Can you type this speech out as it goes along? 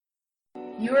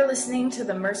You are listening to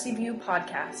the Mercy View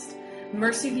podcast.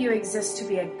 Mercy View exists to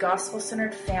be a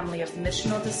gospel-centered family of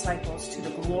missional disciples to the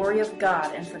glory of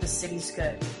God and for the city's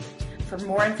good. For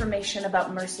more information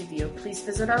about Mercy View, please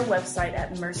visit our website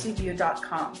at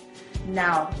mercyview.com.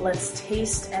 Now, let's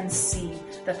taste and see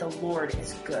that the Lord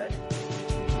is good.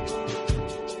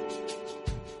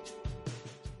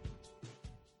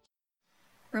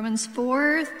 Romans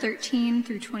 4:13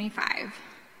 through 25.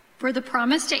 For the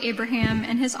promise to Abraham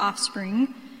and his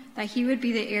offspring that he would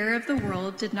be the heir of the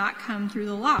world did not come through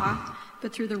the law,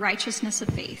 but through the righteousness of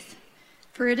faith.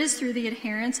 For it is through the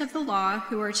adherents of the law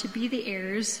who are to be the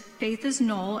heirs, faith is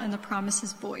null and the promise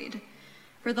is void.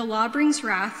 For the law brings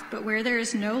wrath, but where there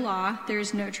is no law, there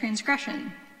is no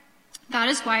transgression. That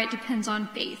is why it depends on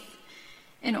faith,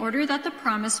 in order that the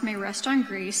promise may rest on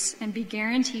grace and be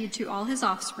guaranteed to all his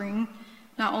offspring,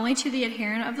 not only to the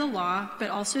adherent of the law, but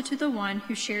also to the one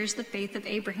who shares the faith of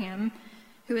Abraham,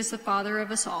 who is the father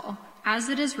of us all. As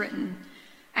it is written,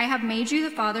 I have made you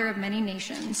the father of many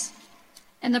nations.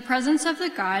 In the presence of the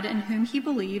God in whom he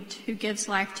believed, who gives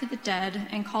life to the dead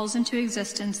and calls into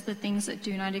existence the things that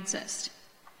do not exist.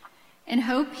 In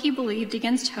hope he believed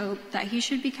against hope that he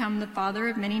should become the father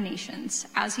of many nations,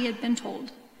 as he had been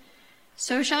told.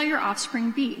 So shall your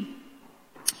offspring be.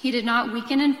 He did not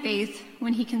weaken in faith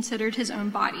when he considered his own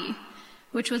body,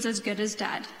 which was as good as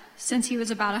dead, since he was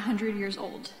about 100 years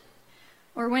old.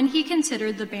 Or when he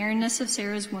considered the barrenness of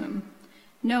Sarah's womb.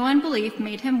 No unbelief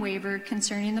made him waver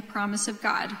concerning the promise of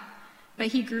God, but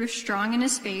he grew strong in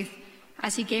his faith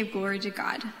as he gave glory to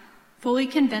God, fully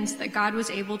convinced that God was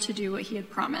able to do what he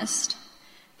had promised.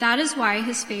 That is why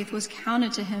his faith was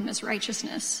counted to him as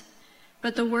righteousness.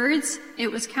 But the words,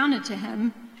 "it was counted to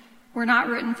him," were not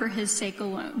written for his sake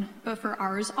alone, but for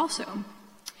ours also.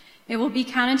 It will be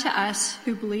counted to us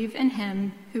who believe in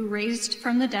him who raised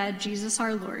from the dead Jesus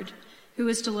our Lord, who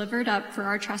was delivered up for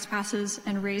our trespasses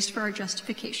and raised for our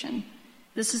justification.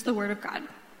 This is the word of God.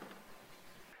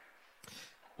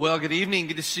 Well, good evening.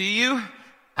 Good to see you.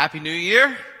 Happy New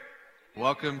Year.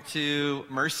 Welcome to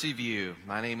Mercy View.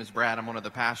 My name is Brad. I'm one of the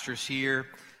pastors here.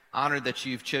 Honored that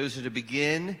you've chosen to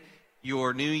begin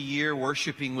your new year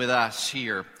worshiping with us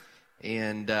here.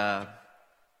 And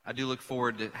I do look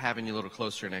forward to having you a little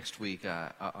closer next week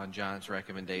on John's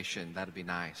recommendation. That'd be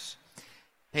nice.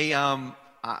 Hey,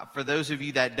 for those of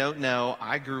you that don't know,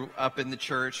 I grew up in the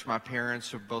church. My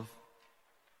parents are both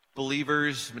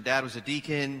believers. My dad was a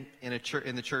deacon in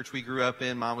the church we grew up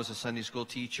in. Mom was a Sunday school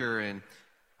teacher, and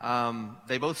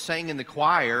they both sang in the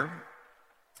choir.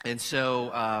 And so,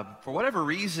 for whatever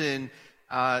reason,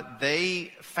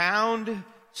 they found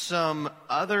some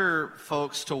other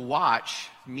folks to watch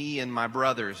me and my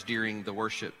brothers during the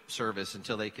worship service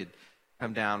until they could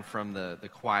come down from the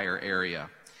choir area.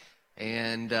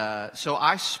 And so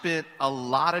I spent a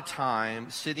lot of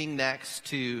time sitting next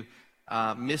to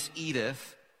Miss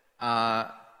Edith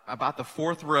about the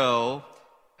fourth row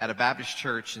at a Baptist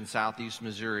church in southeast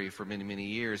Missouri for many, many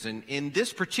years. And in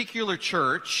this particular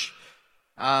church,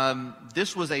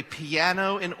 this was a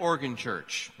piano and organ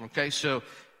church. Okay, so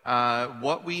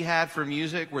what we had for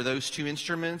music were those two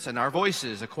instruments and our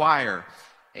voices, a choir.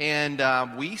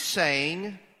 And we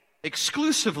sang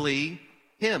exclusively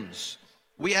hymns.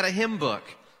 We had a hymn book.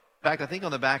 In fact, I think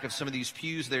on the back of some of these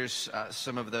pews, there's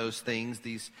some of those things,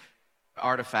 these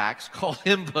artifacts called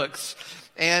hymn books.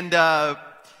 And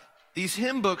these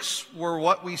hymn books were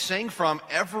what we sang from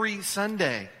every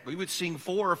Sunday. We would sing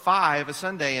 4 or 5 a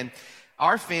Sunday, and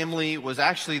our family was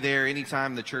actually there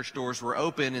anytime the church doors were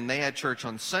open, and they had church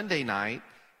on Sunday night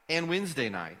and Wednesday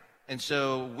night. And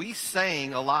so we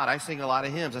sang a lot. I sang a lot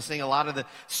of hymns. I sang a lot of the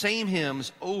same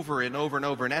hymns over and over and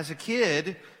over. And as a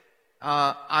kid,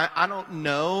 I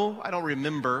don't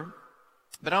remember,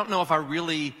 but I don't know if I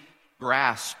really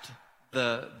grasped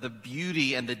the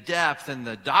beauty and the depth and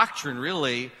the doctrine,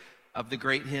 really, of the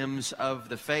great hymns of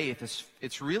the faith.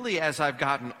 It's really as I've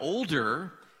gotten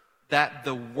older that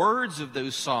the words of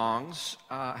those songs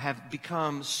have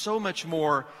become so much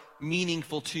more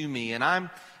meaningful to me. And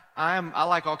I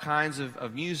like all kinds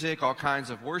of music, all kinds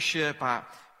of worship.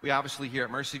 We obviously here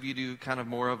at Mercy View do kind of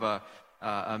more of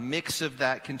a mix of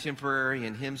that contemporary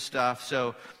and hymn stuff.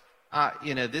 So,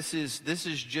 this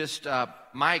is just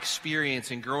my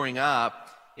experience in growing up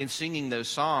in singing those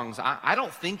songs. I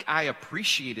don't think I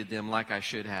appreciated them like I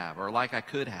should have or like I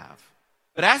could have.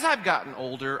 But as I've gotten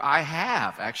older, I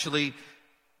have actually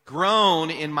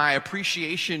grown in my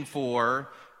appreciation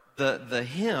for the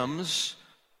hymns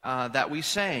that we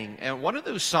sang. And one of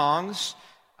those songs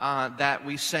that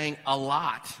we sang a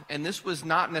lot, and this was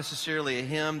not necessarily a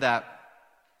hymn that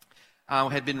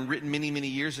had been written many, many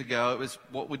years ago. It was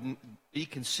what would be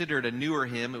considered a newer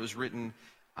hymn. It was written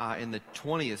in the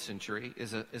 20th century,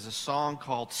 is a song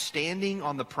called Standing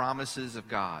on the Promises of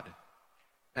God.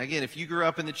 Now again, if you grew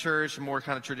up in the church, a more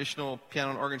kind of traditional piano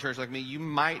and organ church like me, you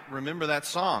might remember that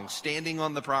song, Standing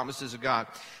on the Promises of God.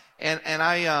 And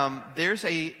I, there's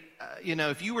a,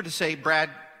 if you were to say, Brad,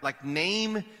 like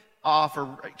name off,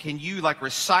 or can you like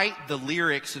recite the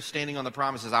lyrics of Standing on the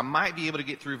Promises, I might be able to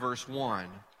get through verse 1.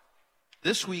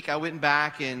 This week I went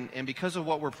back and because of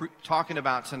what we're talking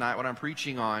about tonight, what I'm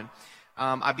preaching on,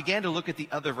 I began to look at the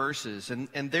other verses.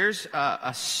 And there's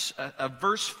a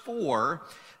verse 4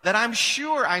 that I'm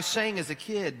sure I sang as a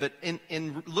kid, but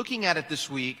in looking at it this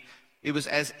week, it was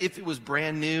as if it was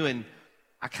brand new, and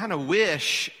I kind of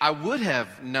wish I would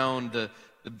have known the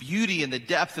beauty and the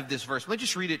depth of this verse. Let me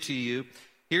just read it to you.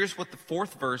 Here's what the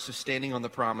 4th verse of Standing on the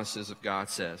Promises of God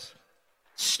says.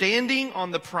 Standing on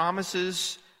the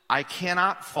promises I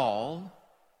cannot fall,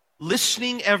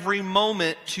 listening every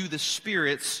moment to the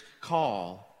Spirit's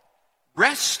call,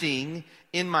 resting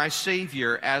in my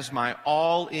Savior as my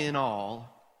all in all,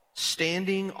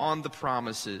 standing on the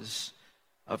promises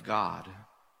of God.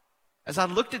 As I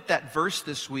looked at that verse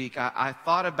this week, I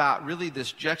thought about really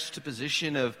this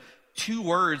juxtaposition of 2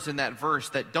 words in that verse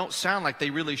that don't sound like they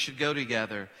really should go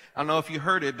together. I don't know if you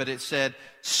heard it, but it said,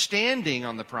 standing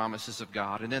on the promises of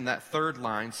God. And then that 3rd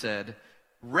line said,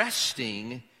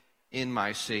 resting in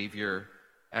my Savior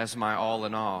as my all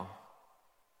in all.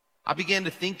 I began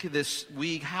to think this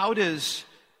week, how does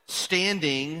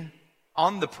standing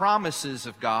on the promises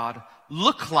of God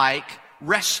look like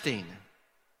resting?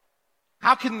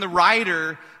 How can the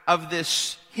writer of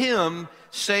this hymn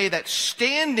say that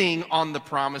standing on the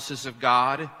promises of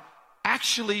God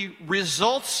actually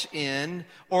results in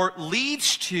or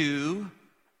leads to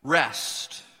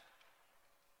rest?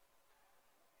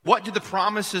 What do the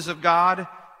promises of God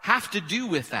have to do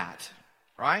with that,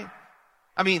 right?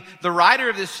 I mean, the writer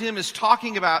of this hymn is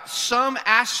talking about some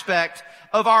aspect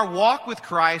of our walk with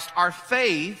Christ, our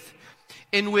faith,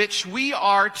 in which we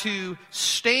are to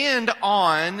stand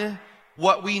on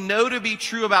what we know to be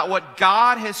true about what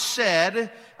God has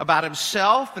said about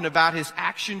himself and about his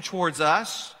action towards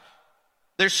us.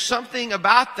 There's something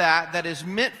about that is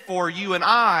meant for you and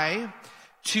I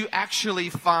to actually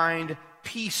find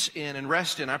peace in and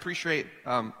rest in. I appreciate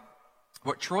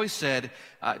what Troy said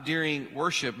during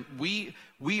worship. We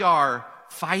are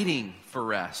fighting for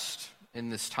rest in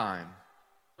this time.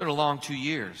 It's been a long 2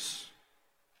 years.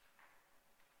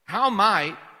 How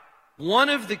might one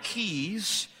of the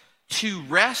keys to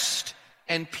rest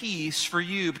and peace for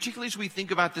you, particularly as we think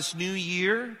about this new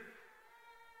year,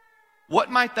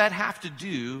 what might that have to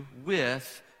do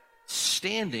with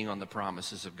standing on the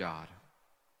promises of God?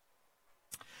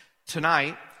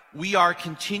 Tonight, we are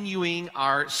continuing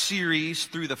our series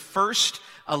through the first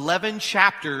 11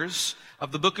 chapters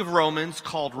of the book of Romans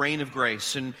called Reign of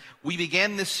Grace. And we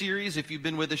began this series, if you've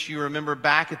been with us, you remember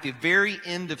back at the very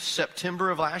end of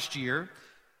September of last year.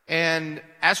 And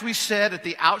as we said at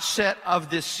the outset of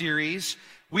this series,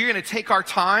 we're going to take our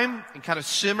time and kind of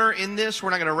simmer in this.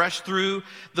 We're not going to rush through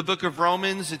the book of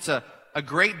Romans. It's a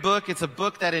great book. It's a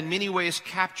book that in many ways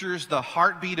captures the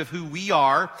heartbeat of who we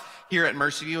are here at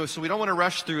Mercy View. So we don't want to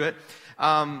rush through it.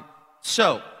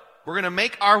 So we're going to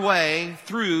make our way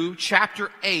through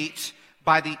chapter 8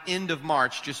 by the end of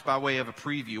March, just by way of a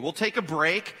preview. We'll take a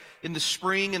break in the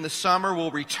spring and the summer.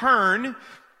 We'll return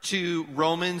to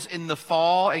Romans in the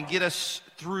fall and get us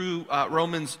through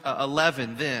Romans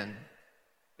 11 then.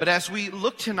 But as we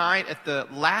look tonight at the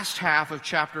last half of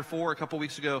chapter 4, a couple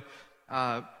weeks ago,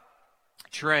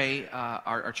 Trey,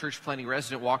 our church planning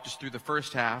resident, walked us through the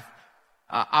first half.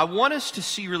 I want us to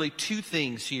see really 2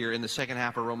 things here in the second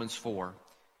half of Romans 4.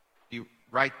 If you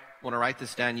want to write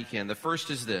this down, you can. The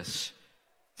first is this.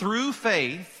 Through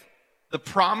faith, the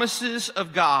promises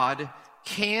of God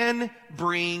can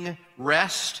bring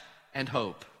rest and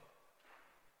hope.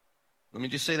 Let me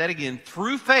just say that again.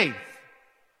 Through faith,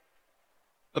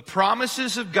 the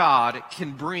promises of God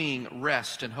can bring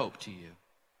rest and hope to you.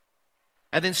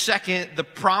 And then second, the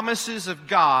promises of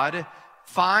God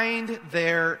find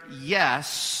their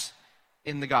yes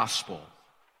in the gospel.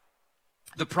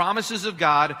 The promises of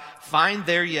God find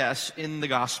their yes in the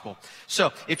gospel.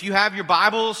 So, if you have your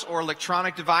Bibles or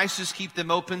electronic devices, keep them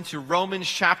open to Romans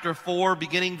chapter 4,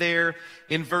 beginning there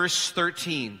in verse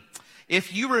 13.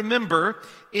 If you remember,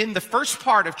 in the first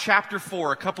part of chapter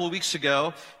 4, a couple of weeks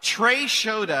ago, Trey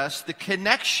showed us the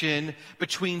connection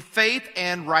between faith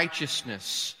and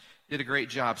righteousness. Did a great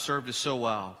job, served us so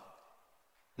well.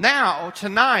 Now,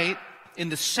 tonight, in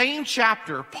the same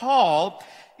chapter, Paul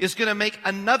is going to make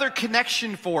another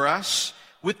connection for us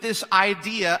with this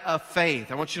idea of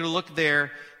faith. I want you to look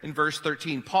there in verse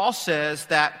 13. Paul says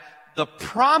that the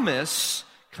promise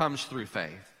comes through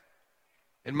faith.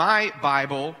 In my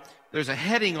Bible, there's a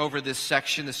heading over this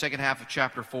section, the second half of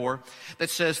chapter 4, that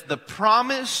says the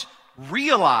promise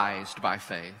realized by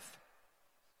faith.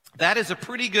 That is a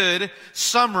pretty good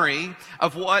summary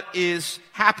of what is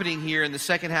happening here in the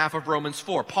second half of Romans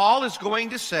 4. Paul is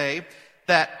going to say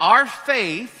that our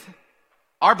faith,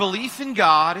 our belief in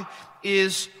God,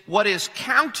 is what is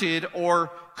counted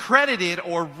or credited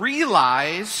or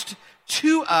realized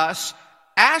to us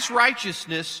as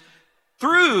righteousness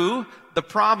through the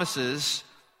promises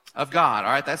of God.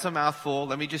 All right, that's a mouthful.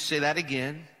 Let me just say that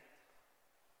again.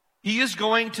 He is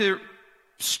going to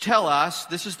tell us,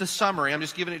 this is the summary, I'm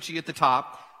just giving it to you at the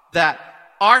top, that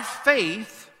our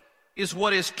faith is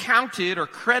what is counted or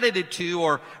credited to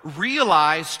or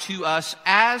realized to us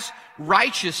as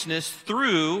righteousness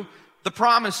through the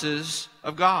promises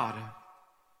of God.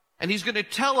 And he's going to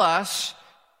tell us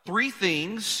three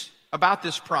things about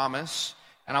this promise,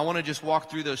 and I want to just walk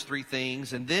through those three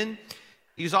things. And then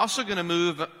he's also going to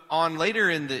move on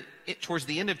later towards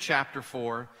the end of chapter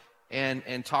 4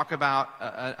 and talk about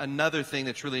another thing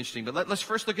that's really interesting. But let's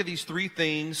first look at these three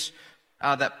things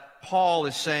that Paul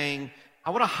is saying.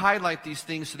 I want to highlight these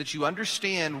things so that you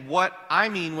understand what I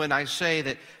mean when I say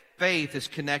that faith is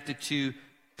connected to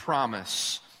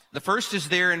promise. The first is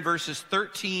there in verses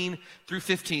 13 through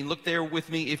 15. Look there with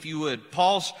me if you would.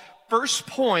 Paul's first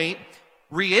point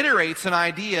reiterates an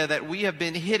idea that we have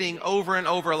been hitting over and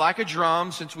over like a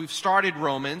drum since we've started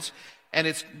Romans. And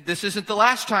this isn't the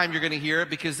last time you're going to hear it,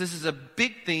 because this is a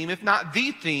big theme, if not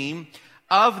the theme,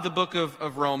 of the book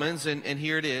of Romans. And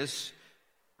here it is,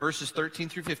 verses 13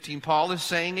 through 15. Paul is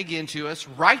saying again to us,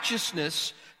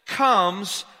 righteousness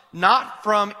comes not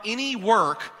from any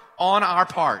work on our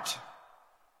part.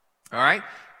 All right?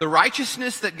 The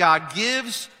righteousness that God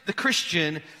gives the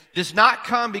Christian does not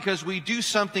come because we do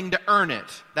something to earn it.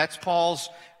 That's Paul's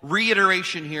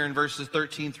reiteration here in verses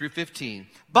 13 through 15.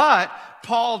 But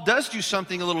Paul does do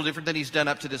something a little different than he's done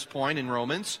up to this point in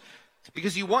Romans,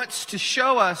 because he wants to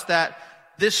show us that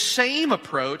this same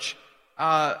approach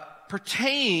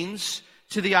pertains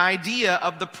to the idea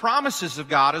of the promises of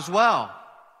God as well.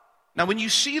 Now, when you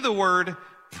see the word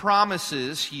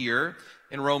promises here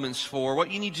in Romans 4,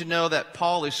 what you need to know that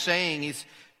Paul is saying,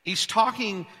 he's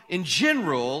talking in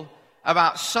general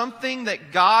about something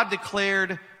that God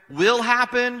declared will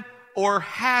happen or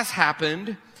has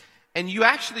happened. And you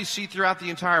actually see throughout the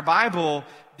entire Bible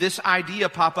this idea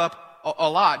pop up a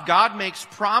lot. God makes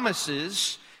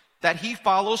promises that he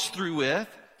follows through with.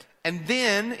 And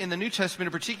then, in the New Testament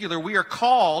in particular, we are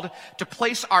called to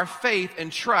place our faith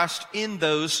and trust in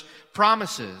those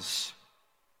promises.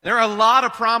 There are a lot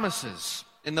of promises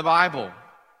in the Bible.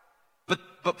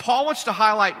 But Paul wants to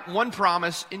highlight one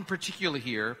promise in particular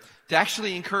here to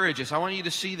actually encourage us. I want you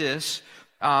to see this.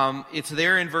 It's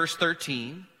there in verse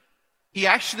 13. He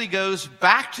actually goes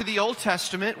back to the Old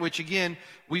Testament, which again,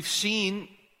 we've seen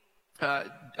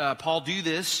Paul do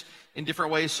this in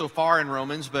different ways so far in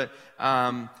Romans. But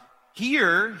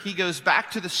here, he goes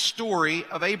back to the story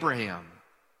of Abraham.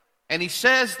 And he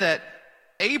says that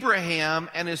Abraham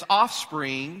and his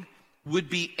offspring would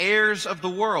be heirs of the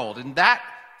world. And that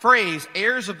phrase,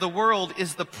 heirs of the world,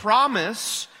 is the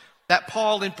promise that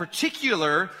Paul in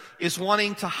particular is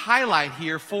wanting to highlight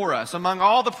here for us. Among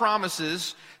all the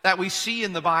promises that we see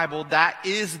in the Bible, that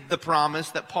is the promise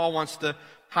that Paul wants to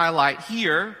highlight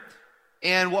here.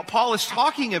 And what Paul is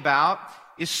talking about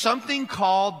is something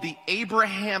called the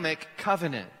Abrahamic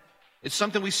covenant. It's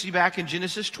something we see back in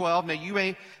Genesis 12. Now, you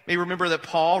may remember that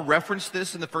Paul referenced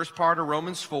this in the first part of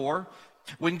Romans 4,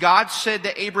 when God said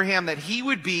to Abraham that he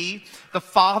would be the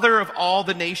father of all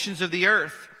the nations of the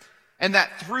earth, and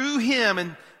that through him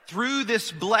and through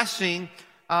this blessing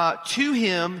to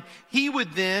him, he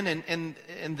would then,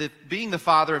 and being the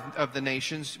father of the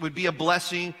nations, would be a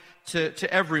blessing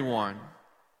to everyone.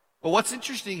 But what's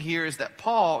interesting here is that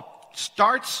Paul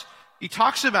he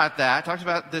talks about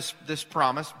this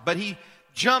promise, but he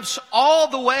jumps all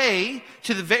the way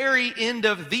to the very end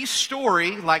of the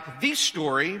story, like the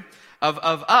story of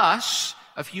us,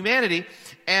 of humanity,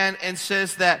 and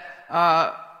says that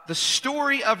the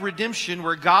story of redemption,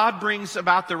 where God brings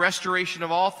about the restoration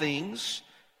of all things,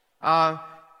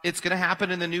 it's going to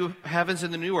happen in the new heavens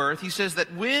and the new earth. He says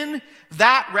that when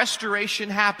that restoration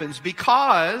happens,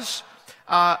 because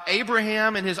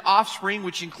Abraham and his offspring,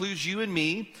 which includes you and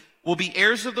me, will be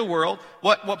heirs of the world.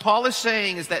 What Paul is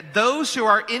saying is that those who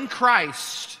are in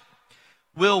Christ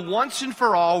will once and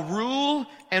for all rule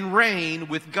and reign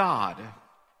with God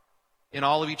in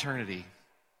all of eternity.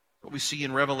 What we see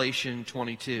in Revelation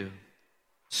 22.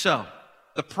 So,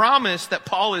 the promise that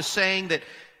Paul is saying that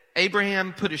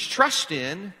Abraham put his trust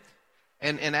in,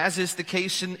 and as is the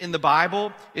case in the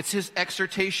Bible, it's his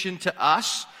exhortation to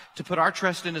us to put our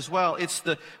trust in as well. It's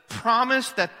the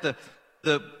promise that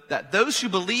that those who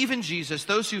believe in Jesus,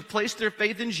 those who've placed their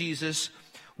faith in Jesus,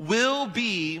 will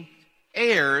be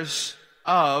heirs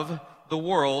of the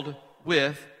world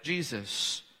with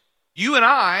Jesus. You and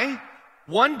I,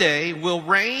 one day, will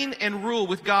reign and rule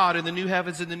with God in the new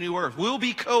heavens and the new earth. We'll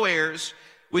be co-heirs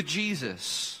with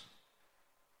Jesus.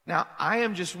 Now, I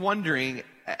am just wondering,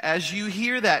 as you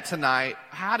hear that tonight,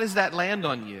 how does that land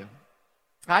on you?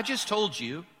 I just told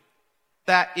you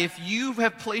that if you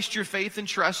have placed your faith and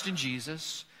trust in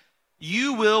Jesus,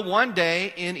 you will one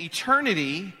day in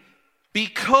eternity be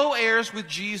co-heirs with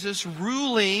Jesus,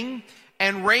 ruling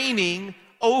and reigning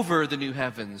over the new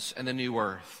heavens and the new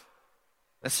earth.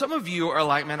 Now, some of you are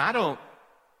like, man, I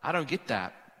don't get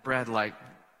that, Brad. Like,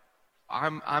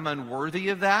 I'm unworthy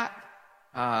of that.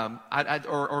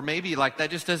 Or maybe like that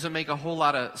just doesn't make a whole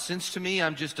lot of sense to me.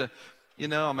 I'm just a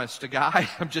guy.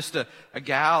 I'm just a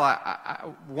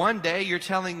gal. One day you're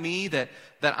telling me that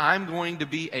I'm going to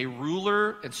be a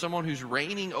ruler and someone who's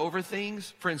reigning over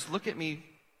things. Friends, look at me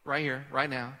right here, right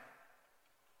now.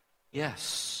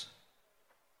 Yes.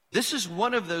 This is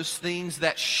one of those things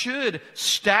that should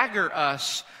stagger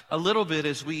us a little bit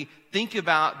as we think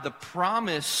about the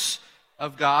promise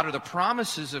of God or the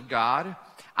promises of God.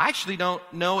 I actually don't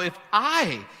know if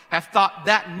I have thought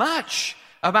that much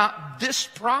about this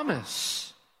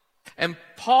promise. And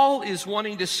Paul is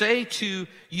wanting to say to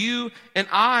you and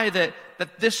I that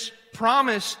this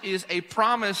promise is a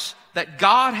promise that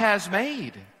God has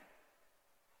made.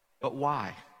 But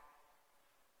why?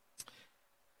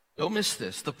 Don't miss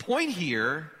this. The point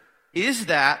here is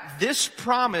that this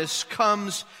promise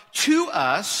comes to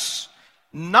us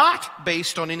not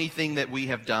based on anything that we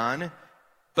have done,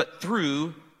 but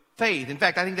through faith. In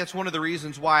fact, I think that's one of the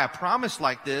reasons why a promise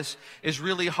like this is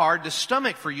really hard to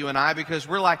stomach for you and I, because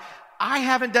we're like, I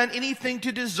haven't done anything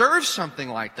to deserve something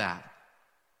like that.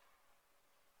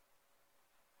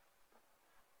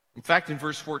 In fact, in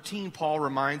verse 14, Paul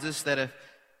reminds us that if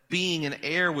being an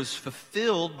heir was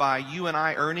fulfilled by you and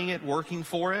I earning it, working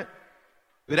for it,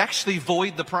 it would actually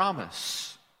void the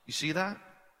promise. You see that?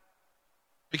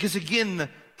 Because again, the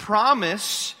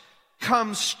promise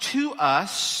comes to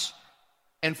us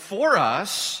and for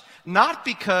us, not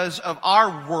because of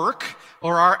our work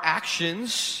or our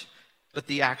actions, but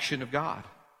the action of God.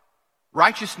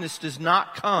 Righteousness does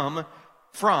not come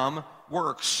from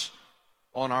works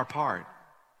on our part.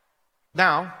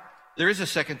 Now, there is a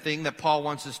second thing that Paul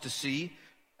wants us to see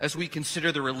as we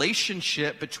consider the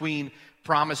relationship between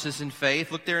promises and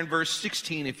faith. Look there in verse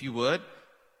 16, if you would.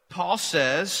 Paul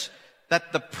says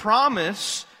that the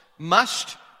promise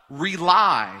must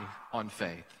rely on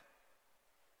faith.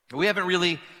 We haven't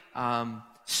really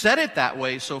said it that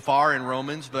way so far in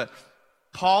Romans, but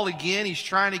Paul, again, he's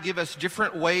trying to give us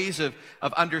different ways of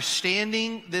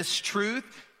understanding this truth.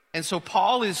 And so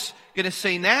Paul is going to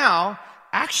say now,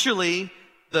 actually,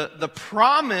 the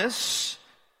promise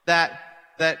that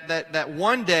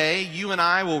one day you and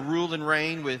I will rule and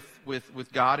reign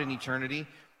with God in eternity,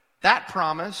 that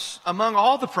promise, among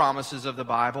all the promises of the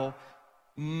Bible,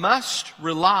 must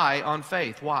rely on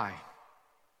faith. Why?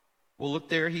 Well, look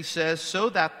there, he says, so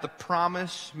that the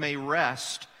promise may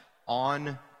rest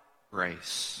on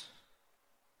grace.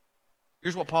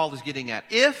 Here's what Paul is getting at.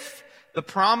 If the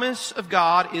promise of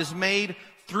God is made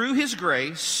through his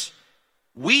grace,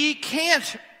 we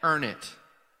can't earn it.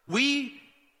 We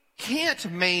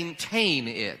can't maintain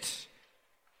it.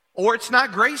 Or it's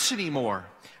not grace anymore.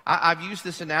 I've used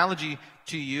this analogy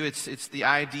to you. It's the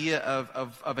idea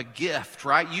of a gift,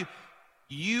 right?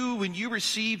 You when you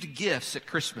received gifts at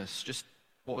Christmas, just,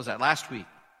 what was that, last week?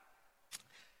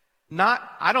 And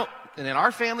in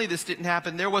our family, this didn't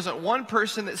happen. There wasn't one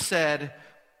person that said,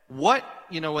 when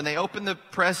they opened the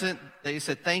present, they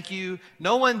said, thank you.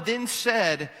 No one then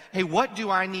said, hey, what do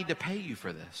I need to pay you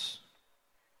for this?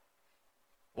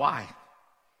 Why?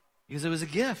 Because it was a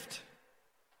gift.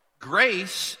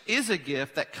 Grace is a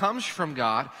gift that comes from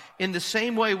God. In the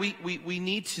same way, we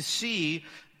need to see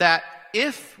that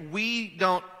if we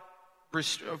don't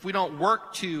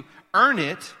work to earn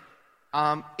it,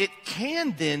 it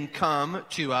can then come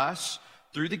to us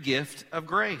through the gift of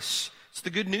grace. It's the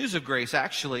good news of grace,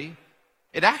 actually.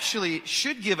 It actually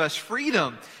should give us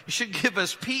freedom. It should give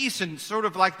us peace and sort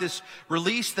of like this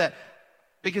release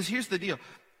because here's the deal.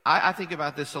 I think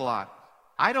about this a lot.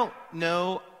 I don't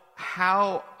know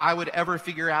how I would ever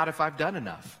figure out if I've done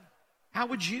enough. How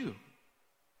would you?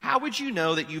 How would you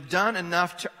know that you've done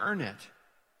enough to earn it?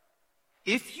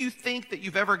 If you think that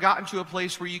you've ever gotten to a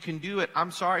place where you can do it,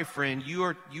 I'm sorry, friend,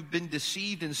 you've been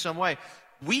deceived in some way.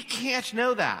 We can't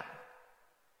know that.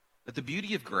 But the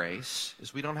beauty of grace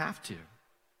is we don't have to.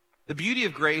 The beauty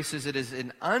of grace is it is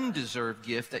an undeserved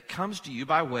gift that comes to you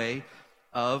by way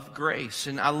of grace.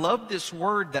 And I love this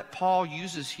word that Paul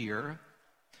uses here.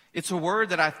 It's a word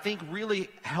that I think really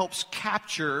helps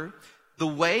capture the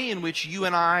way in which you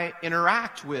and I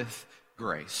interact with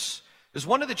grace. Because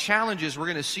one of the challenges we're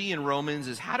going to see in Romans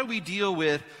is how do we deal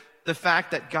with the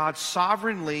fact that God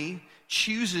sovereignly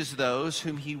chooses those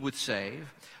whom he would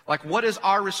save? Like, what is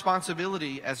our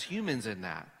responsibility as humans in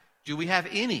that? Do we have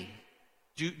any?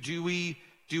 Do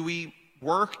we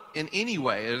work in any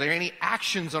way? Are there any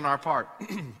actions on our part? We're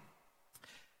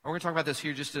going to talk about this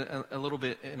here just a little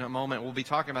bit in a moment. We'll be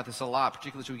talking about this a lot,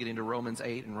 particularly as we get into Romans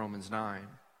 8 and Romans 9.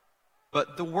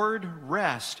 But the word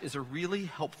rest is a really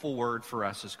helpful word for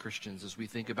us as Christians as we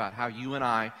think about how you and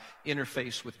I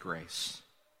interface with grace.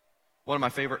 One of my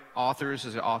favorite authors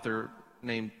is an author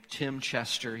named Tim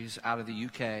Chester. He's out of the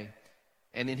UK.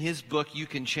 And in his book, You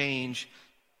Can Change,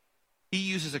 he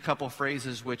uses a couple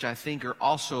phrases which I think are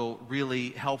also really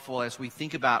helpful as we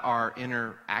think about our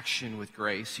interaction with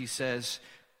grace. He says,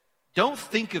 don't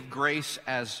think of grace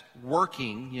as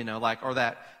working, or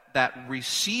that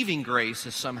receiving grace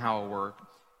is somehow a work.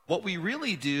 What we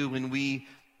really do when we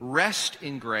rest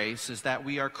in grace is that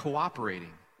we are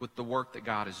cooperating with the work that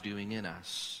God is doing in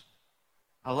us.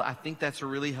 I think that's a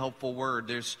really helpful word.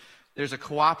 There's a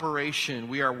cooperation.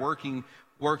 We are working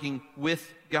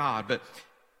with God. But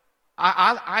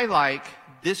I like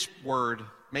this word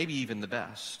maybe even the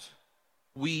best.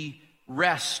 We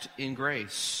rest in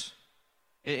grace.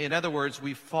 In other words,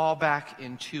 we fall back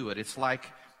into it. It's like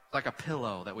a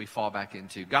pillow that we fall back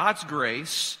into. God's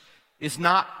grace is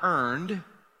not earned,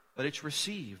 but it's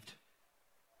received.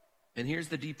 And here's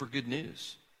the deeper good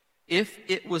news. If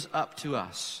it was up to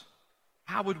us,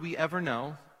 how would we ever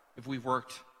know if we've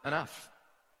worked enough?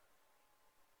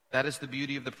 That is the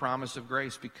beauty of the promise of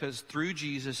grace, because through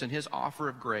Jesus and his offer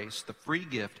of grace, the free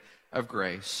gift of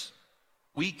grace,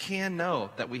 we can know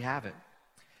that we have it.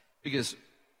 Because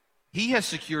he has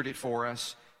secured it for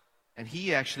us, and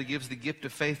he actually gives the gift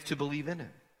of faith to believe in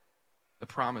it. The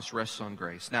promise rests on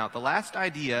grace. Now, the last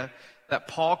idea that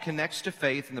Paul connects to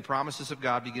faith and the promises of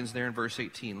God begins there in verse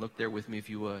 18. Look there with me if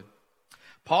you would.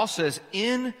 Paul says,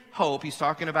 in hope, he's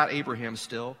talking about Abraham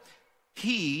still,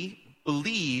 he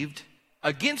believed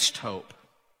against hope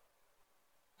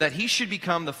that he should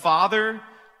become the father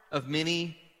of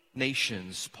many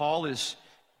nations. Paul has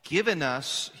given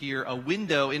us here a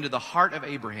window into the heart of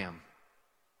Abraham.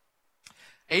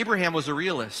 Abraham was a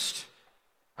realist.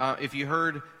 If you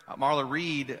heard Marla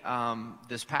read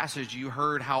this passage, you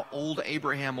heard how old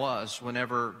Abraham was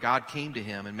whenever God came to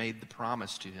him and made the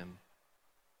promise to him.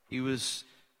 He was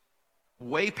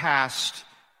way past,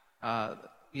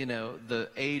 the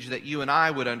age that you and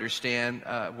I would understand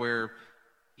where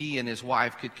he and his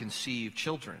wife could conceive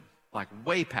children, like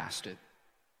way past it.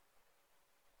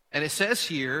 And it says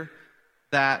here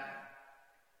that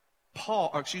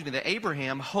that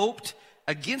Abraham hoped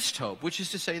against hope, which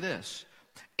is to say this.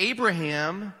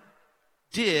 Abraham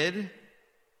did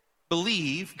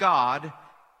believe God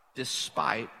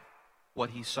despite what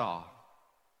he saw,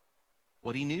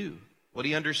 what he knew, what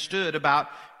he understood about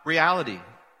reality. And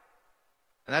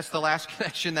that's the last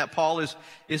connection that Paul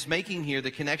is making here,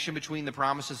 the connection between the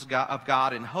promises of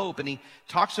God and hope. And he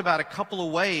talks about a couple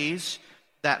of ways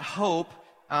that hope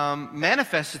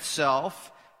manifests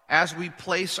itself as we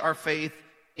place our faith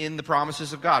in the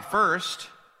promises of God. First,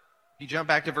 if you jump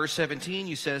back to verse 17,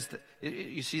 you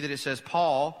see that it says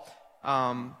Paul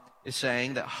is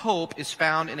saying that hope is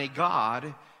found in a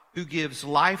God who gives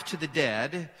life to the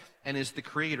dead and is the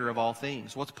creator of all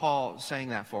things. What's Paul saying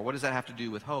that for? What does that have to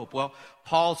do with hope? Well,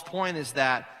 Paul's point is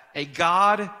that a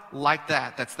God like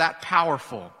that's that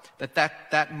powerful,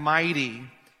 that mighty,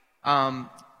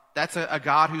 that's a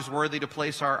God who's worthy to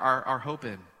place our hope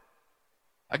in.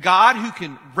 A God who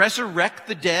can resurrect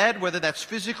the dead, whether that's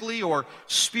physically or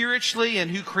spiritually,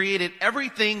 and who created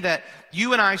everything that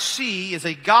you and I see, is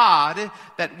a God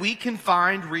that we can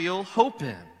find real hope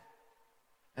in.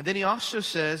 And then he also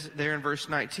says there in verse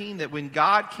 19 that when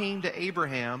God came to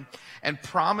Abraham and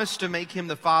promised to make him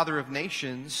the father of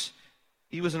nations,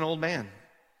 he was an old man.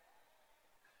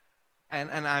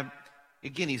 And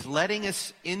again, he's letting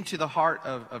us into the heart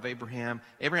of Abraham.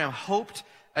 Abraham hoped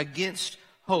against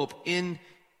hope in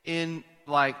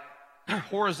like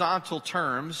horizontal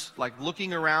terms, like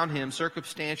looking around him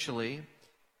circumstantially.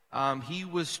 He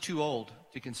was too old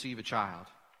to conceive a child,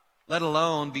 let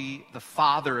alone be the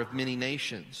father of many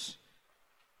nations.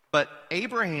 But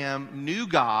Abraham knew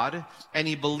God, and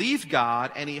he believed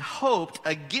God, and he hoped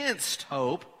against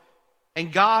hope,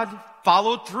 and God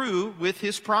followed through with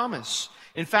his promise.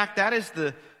 In fact, that is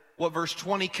what verse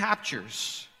 20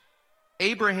 captures.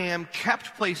 Abraham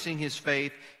kept placing his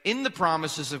faith in the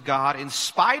promises of God in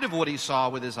spite of what he saw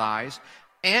with his eyes,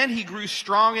 and he grew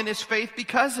strong in his faith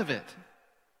because of it.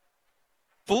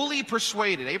 Fully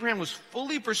persuaded, Abraham was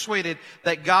fully persuaded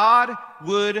that God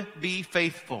would be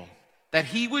faithful, that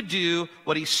he would do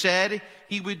what he said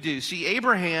he would do. See,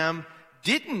 Abraham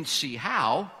didn't see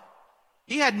how.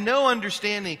 He had no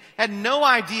understanding, had no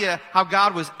idea how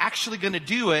God was actually going to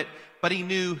do it, but he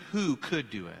knew who could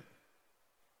do it.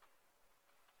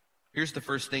 Here's the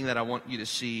first thing that I want you to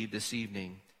see this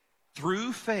evening.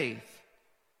 Through faith,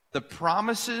 the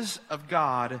promises of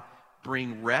God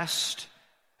bring rest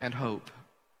and hope.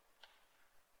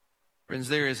 Friends,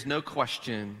 there is no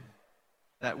question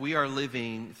that we are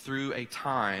living through a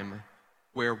time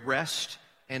where rest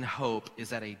and hope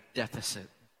is at a deficit.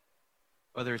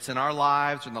 Whether it's in our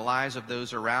lives or in the lives of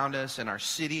those around us, in our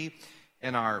city,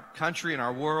 in our country, in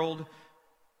our world,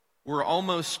 we're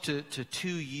almost to 2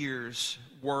 years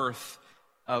worth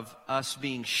of us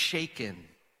being shaken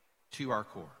to our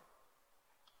core.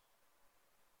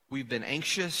 We've been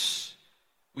anxious,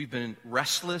 we've been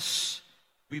restless,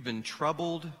 we've been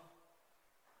troubled.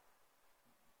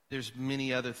 There's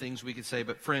many other things we could say,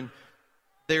 but friend,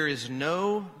 there is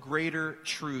no greater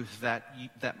truth that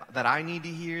I need to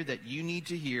hear, that you need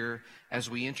to hear as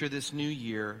we enter this new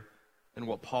year than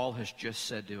what Paul has just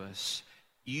said to us.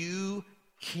 You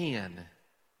can,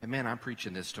 and man, I'm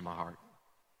preaching this to my heart.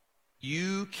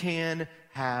 You can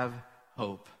have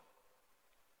hope.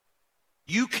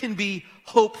 You can be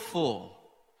hopeful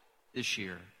this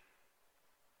year.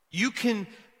 You can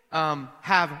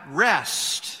have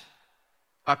rest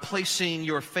by placing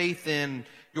your faith in,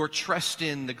 your trust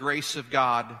in the grace of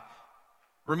God.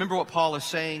 Remember what Paul is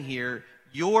saying here.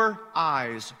 Your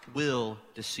eyes will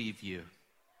deceive you.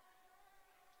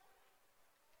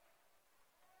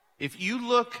 If you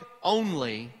look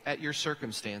only at your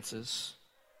circumstances,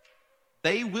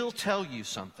 they will tell you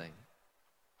something.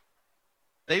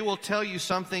 They will tell you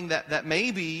something that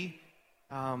maybe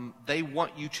they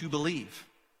want you to believe.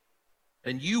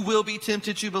 And you will be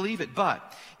tempted to believe it.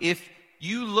 But if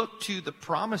you look to the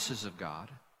promises of God,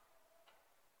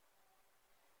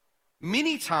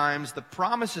 many times the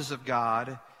promises of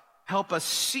God help us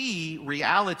see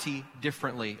reality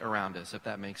differently around us, if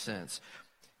that makes sense.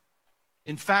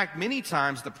 In fact, many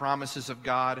times the promises of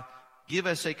God give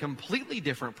us a completely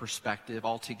different perspective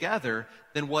altogether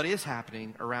than what is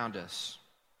happening around us,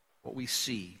 what we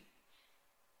see.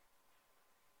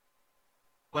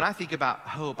 When I think about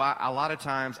hope, a lot of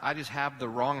times I just have the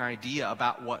wrong idea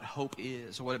about what hope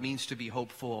is, what it means to be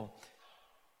hopeful.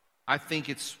 I think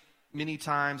it's many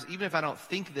times, even if I don't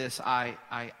think this, I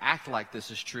act like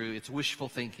this is true. It's wishful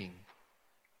thinking,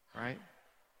 right?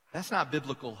 That's not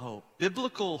biblical hope.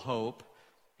 Biblical hope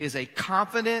is a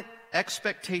confident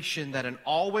expectation that an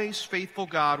always faithful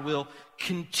God will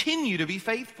continue to be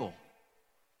faithful.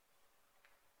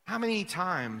 How many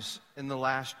times in the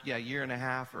last year and a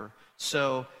half or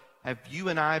so have you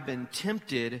and I been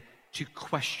tempted to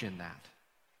question that?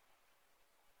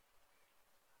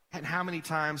 And how many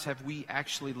times have we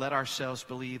actually let ourselves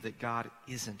believe that God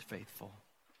isn't faithful?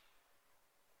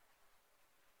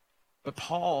 But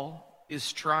Paul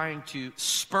is trying to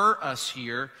spur us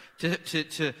here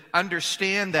to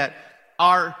understand that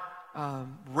our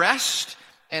rest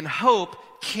and hope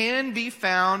can be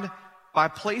found by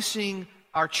placing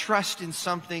our trust in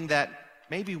something that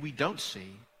maybe we don't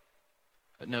see,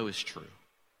 but know is true.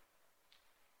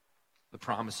 The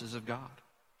promises of God.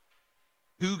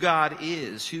 Who God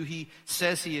is, who He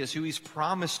says He is, who He's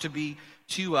promised to be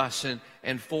to us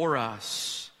and for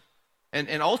us.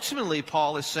 And ultimately,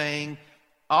 Paul is saying,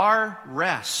 our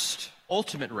rest,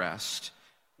 ultimate rest,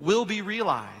 will be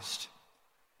realized.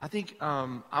 I think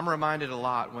I'm reminded a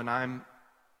lot when I'm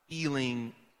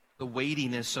feeling the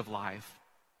weightiness of life,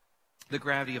 the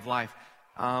gravity of life.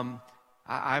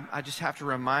 I just have to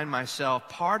remind myself,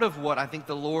 part of what I think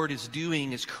the Lord is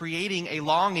doing is creating a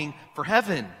longing for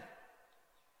heaven.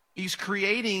 He's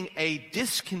creating a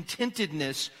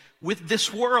discontentedness with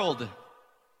this world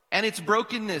and its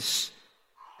brokenness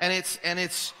and its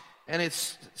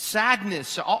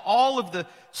sadness, all of the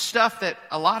stuff that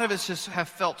a lot of us have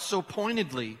felt so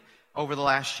pointedly over the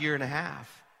last year and a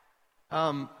half.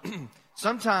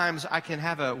 Sometimes I can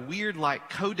have a weird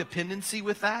codependency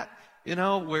with that,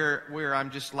 where I'm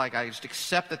just I just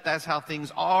accept that that's how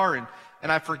things are,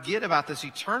 and I forget about this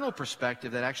eternal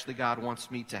perspective that actually God wants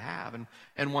me to have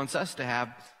and wants us to have,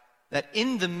 that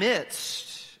in the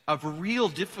midst of real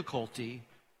difficulty,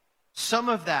 some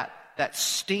of that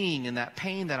sting and that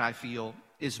pain that I feel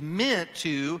is meant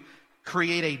to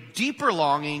create a deeper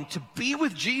longing to be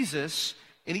with Jesus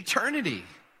in eternity.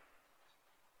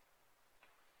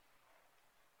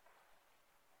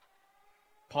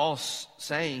 Paul's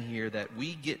saying here that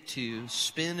we get to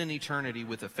spend an eternity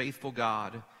with a faithful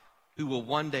God who will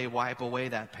one day wipe away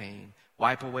that pain,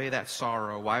 wipe away that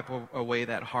sorrow, wipe away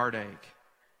that heartache.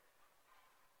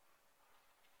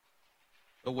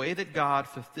 The way that God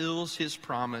fulfills his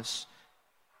promise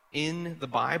in the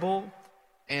Bible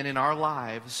and in our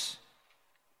lives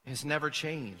has never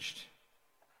changed.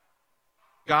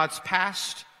 God's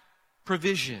past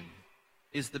provision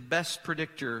is the best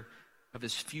predictor of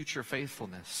his future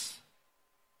faithfulness.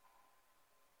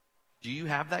 Do you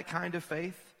have that kind of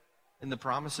faith in the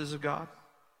promises of God?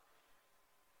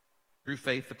 Through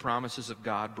faith, the promises of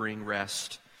God bring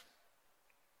rest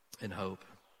and hope.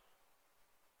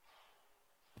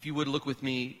 If you would look with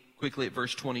me quickly at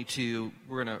verse 22,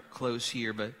 we're going to close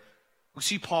here, but we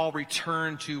see Paul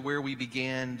return to where we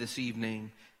began this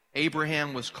evening.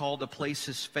 Abraham was called to place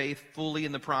his faith fully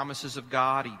in the promises of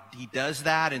God. He does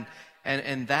that,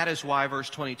 and that is why verse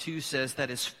 22 says that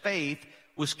his faith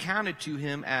was counted to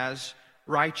him as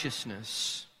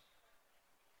righteousness.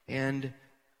 And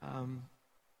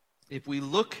if we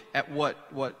look at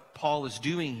what Paul is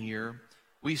doing here,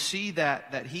 we see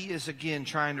that he is again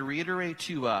trying to reiterate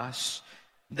to us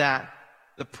that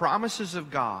the promises of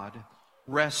God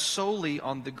rest solely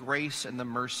on the grace and the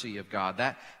mercy of God.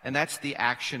 That's the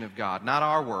action of God, not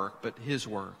our work, but his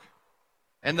work.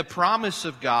 And the promise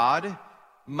of God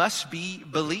must be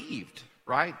believed,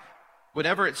 right?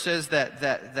 Whenever it says that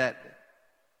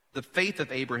the faith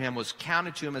of Abraham was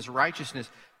counted to him as righteousness,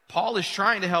 Paul is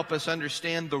trying to help us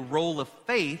understand the role of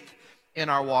faith in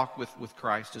our walk with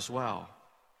Christ as well.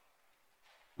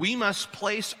 We must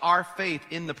place our faith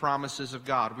in the promises of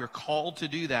God. We're called to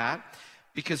do that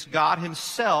because God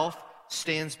himself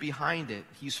stands behind it.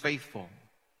 He's faithful.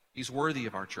 He's worthy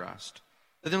of our trust.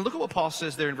 But then look at what Paul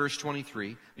says there in verse 23.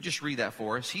 Let me just read that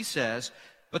for us. He says,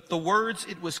 "But the words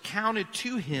it was counted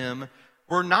to him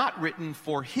were not written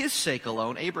for his sake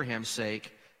alone, Abraham's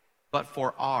sake, but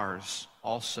for ours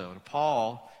also." And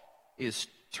Paul is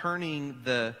turning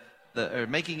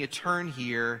making a turn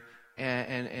here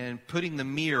and putting the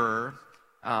mirror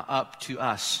up to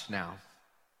us now.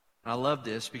 And I love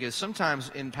this because sometimes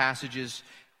in passages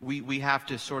we have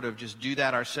to sort of just do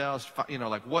that ourselves.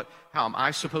 Like how am I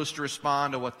supposed to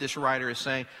respond to what this writer is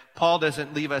saying? Paul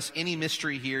doesn't leave us any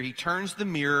mystery here. He turns the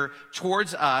mirror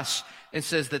towards us and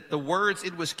says that the words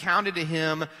it was counted to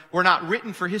him were not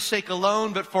written for his sake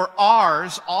alone, but for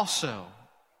ours also.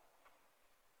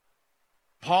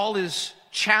 Paul is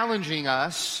challenging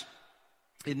us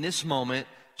in this moment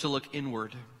to look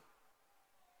inward.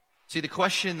 See, the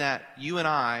question that you and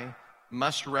I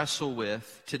must wrestle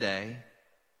with today,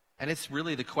 and it's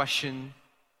really the question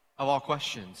of all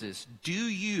questions, is do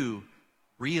you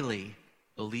really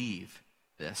believe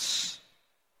this?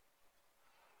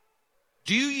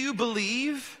 Do you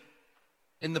believe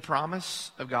in the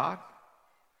promise of God?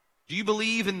 Do you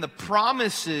believe in the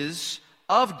promises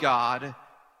of God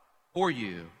for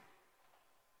you?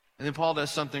 And then Paul does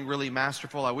something really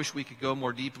masterful. I wish we could go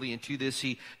more deeply into this.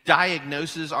 He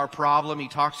diagnoses our problem. He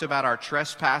talks about our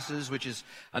trespasses, which is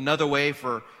another way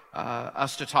for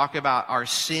us to talk about our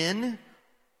sin.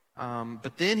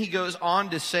 But then he goes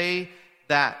on to say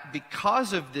that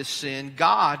because of this sin,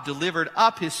 God delivered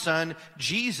up his son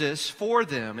Jesus for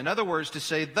them. In other words, to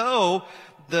say, though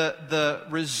the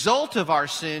result of our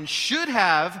sin should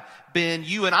have been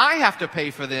you and I have to pay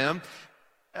for them,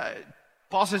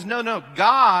 Paul says, no,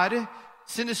 God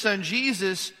sent his son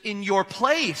Jesus in your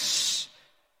place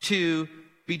to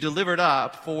be delivered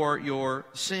up for your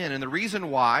sin. And the reason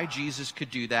why Jesus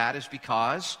could do that is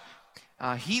because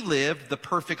he lived the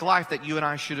perfect life that you and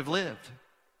I should have lived.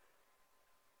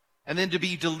 And then to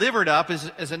be delivered up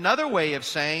is another way of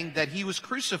saying that he was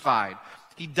crucified.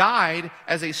 He died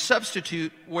as a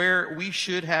substitute where we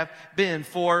should have been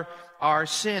for our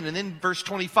sin. And then verse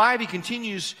 25, he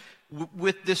continues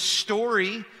with this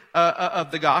story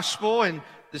of the gospel and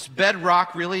this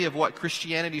bedrock really of what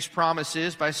Christianity's promise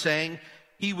is by saying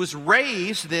he was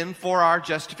raised then for our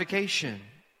justification.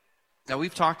 Now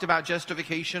we've talked about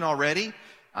justification already.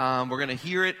 We're going to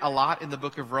hear it a lot in the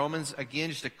book of Romans. Again,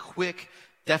 just a quick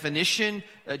definition.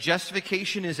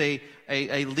 Justification is a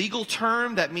legal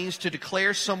term that means to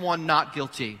declare someone not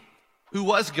guilty, who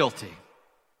was guilty.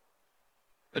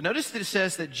 But notice that it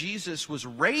says that Jesus was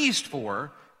raised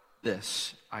for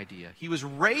this idea. He was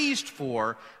raised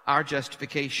for our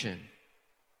justification.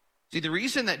 See, the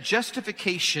reason that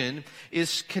justification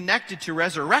is connected to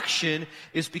resurrection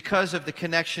is because of the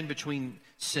connection between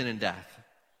sin and death.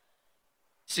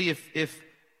 See, if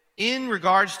in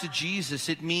regards to Jesus,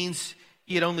 it means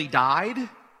he had only died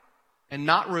and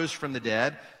not rose from the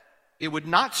dead, it would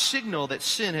not signal that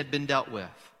sin had been dealt with.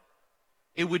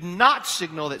 It would not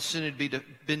signal that sin had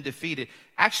been defeated.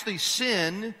 Actually,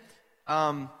 sin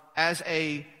as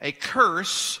a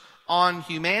curse on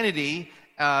humanity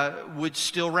would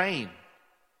still reign.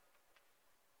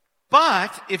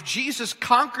 But if Jesus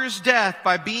conquers death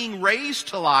by being raised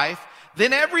to life,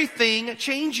 then everything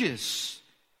changes.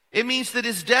 It means that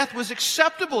his death was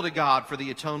acceptable to God for the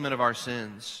atonement of our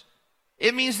sins.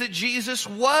 It means that Jesus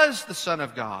was the Son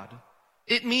of God.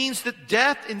 It means that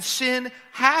death and sin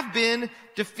have been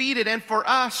defeated. And for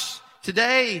us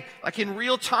today, like in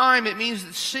real time, it means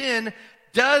that sin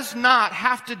does not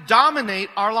have to dominate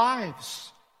our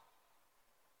lives.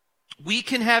 We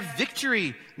can have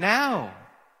victory now.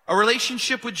 A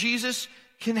relationship with Jesus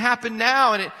can happen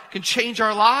now, and it can change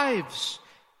our lives.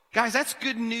 Guys, that's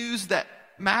good news that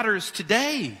matters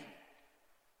today.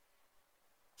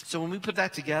 So when we put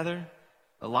that together,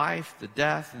 the life, the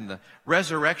death, and the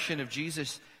resurrection of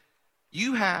Jesus,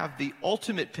 you have the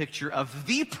ultimate picture of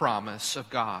the promise of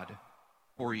God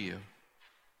for you.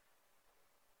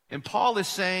 And Paul is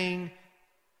saying,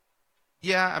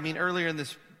 earlier in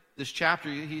this chapter,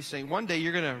 he's saying one day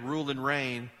you're going to rule and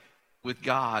reign with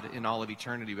God in all of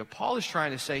eternity. But Paul is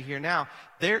trying to say here now,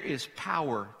 there is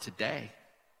power today.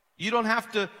 You don't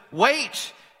have to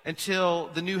wait until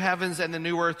the new heavens and the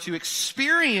new earth to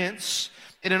experience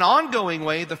in an ongoing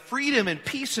way the freedom and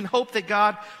peace and hope that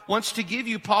God wants to give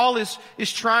you. Paul is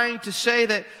trying to say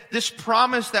that this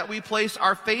promise that we place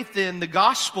our faith in, the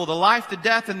gospel, the life, the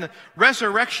death, and the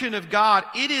resurrection of God,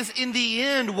 it is in the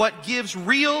end what gives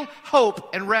real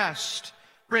hope and rest.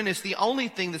 Friend, it's the only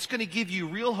thing that's going to give you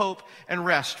real hope and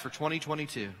rest for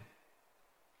 2022.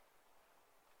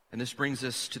 And this brings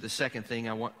us to the second thing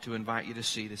I want to invite you to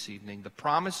see this evening. The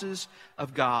promises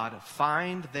of God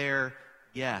find their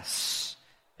yes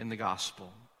in the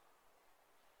gospel.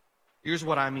 Here's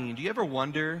what I mean. Do you ever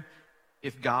wonder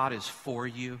if God is for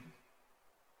you?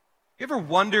 You ever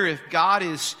wonder if God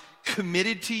is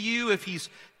committed to you, if he's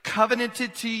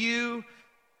covenanted to you,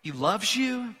 he loves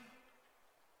you?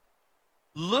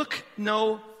 Look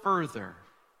no further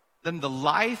than the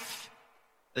life,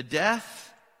 the death,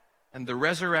 and the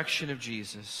resurrection of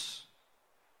Jesus.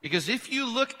 Because if you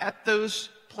look at those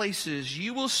places,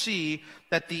 you will see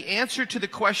that the answer to the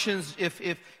questions, if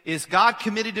is God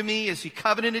committed to me, is he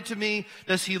covenanted to me,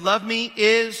 does he love me,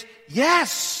 is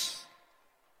yes.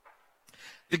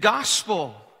 The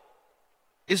gospel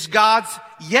is God's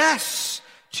yes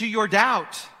to your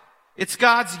doubt. It's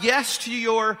God's yes to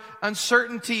your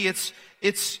uncertainty. It's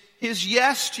his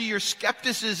yes to your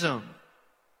skepticism.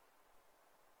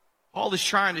 Paul is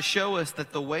trying to show us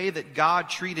that the way that God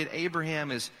treated Abraham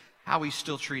is how he's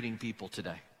still treating people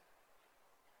today.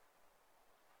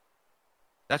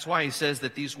 That's why he says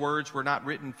that these words were not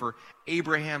written for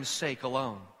Abraham's sake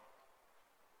alone.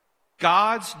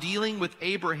 God's dealing with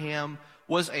Abraham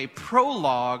was a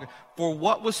prologue for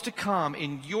what was to come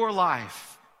in your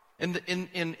life. In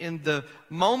the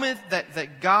moment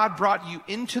that God brought you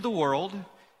into the world,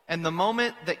 and the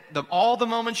moment that all the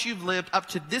moments you've lived up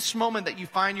to this moment that you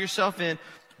find yourself in,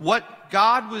 what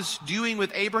God was doing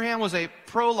with Abraham was a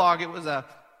prologue. It was a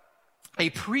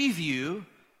preview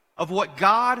of what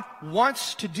God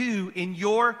wants to do in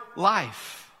your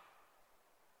life.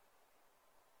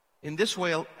 In this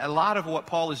way, a lot of what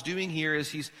Paul is doing here is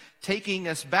he's taking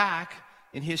us back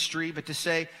in history, but to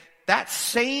say that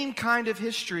same kind of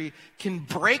history can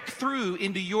break through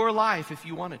into your life if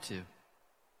you want it to.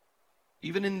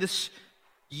 Even in this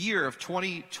year of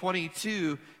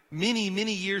 2022, many,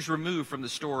 many years removed from the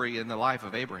story in the life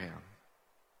of Abraham.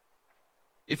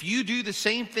 If you do the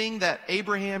same thing that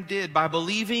Abraham did by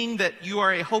believing that you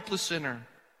are a hopeless sinner,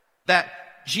 that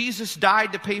Jesus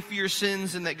died to pay for your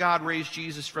sins and that God raised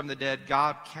Jesus from the dead,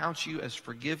 God counts you as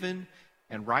forgiven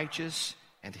and righteous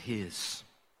and his.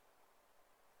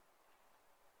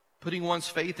 Putting one's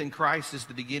faith in Christ is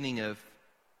the beginning of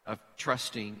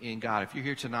trusting in God. If you're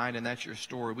here tonight and that's your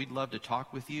story, we'd love to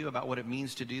talk with you about what it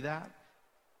means to do that.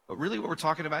 But really what we're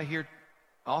talking about here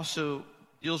also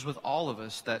deals with all of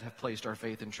us that have placed our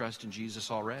faith and trust in Jesus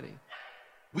already.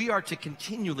 We are to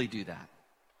continually do that.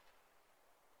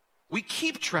 We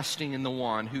keep trusting in the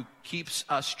one who keeps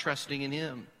us trusting in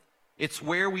him. It's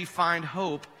where we find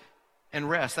hope and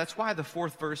rest. That's why the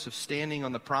fourth verse of standing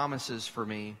on the promises for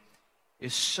me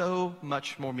is so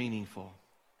much more meaningful.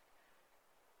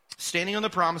 Standing on the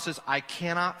promises, I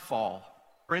cannot fall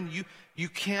Friend, you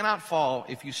cannot fall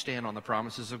if you stand on the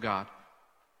promises of God.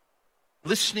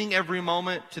 Listening every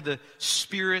moment to the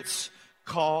Spirit's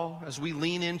call as we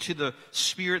lean into the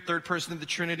Spirit, third person of the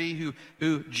Trinity,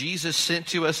 who Jesus sent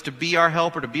to us to be our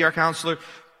helper, to be our counselor.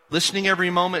 Listening every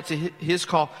moment to his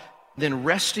call, then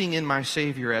resting in my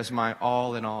Savior as my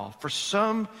all in all. For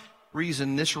some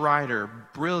reason, this writer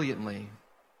brilliantly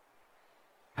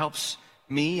helps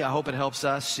me, I hope it helps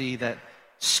us see that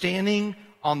standing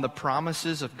on the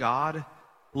promises of God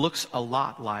looks a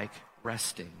lot like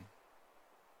resting.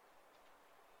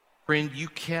 Friend, you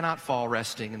cannot fall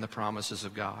resting in the promises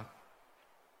of God.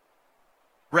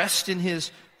 Rest in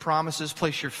his promises,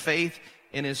 place your faith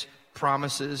in his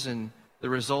promises, and the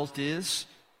result is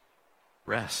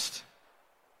rest,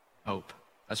 hope.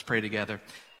 Let's pray together.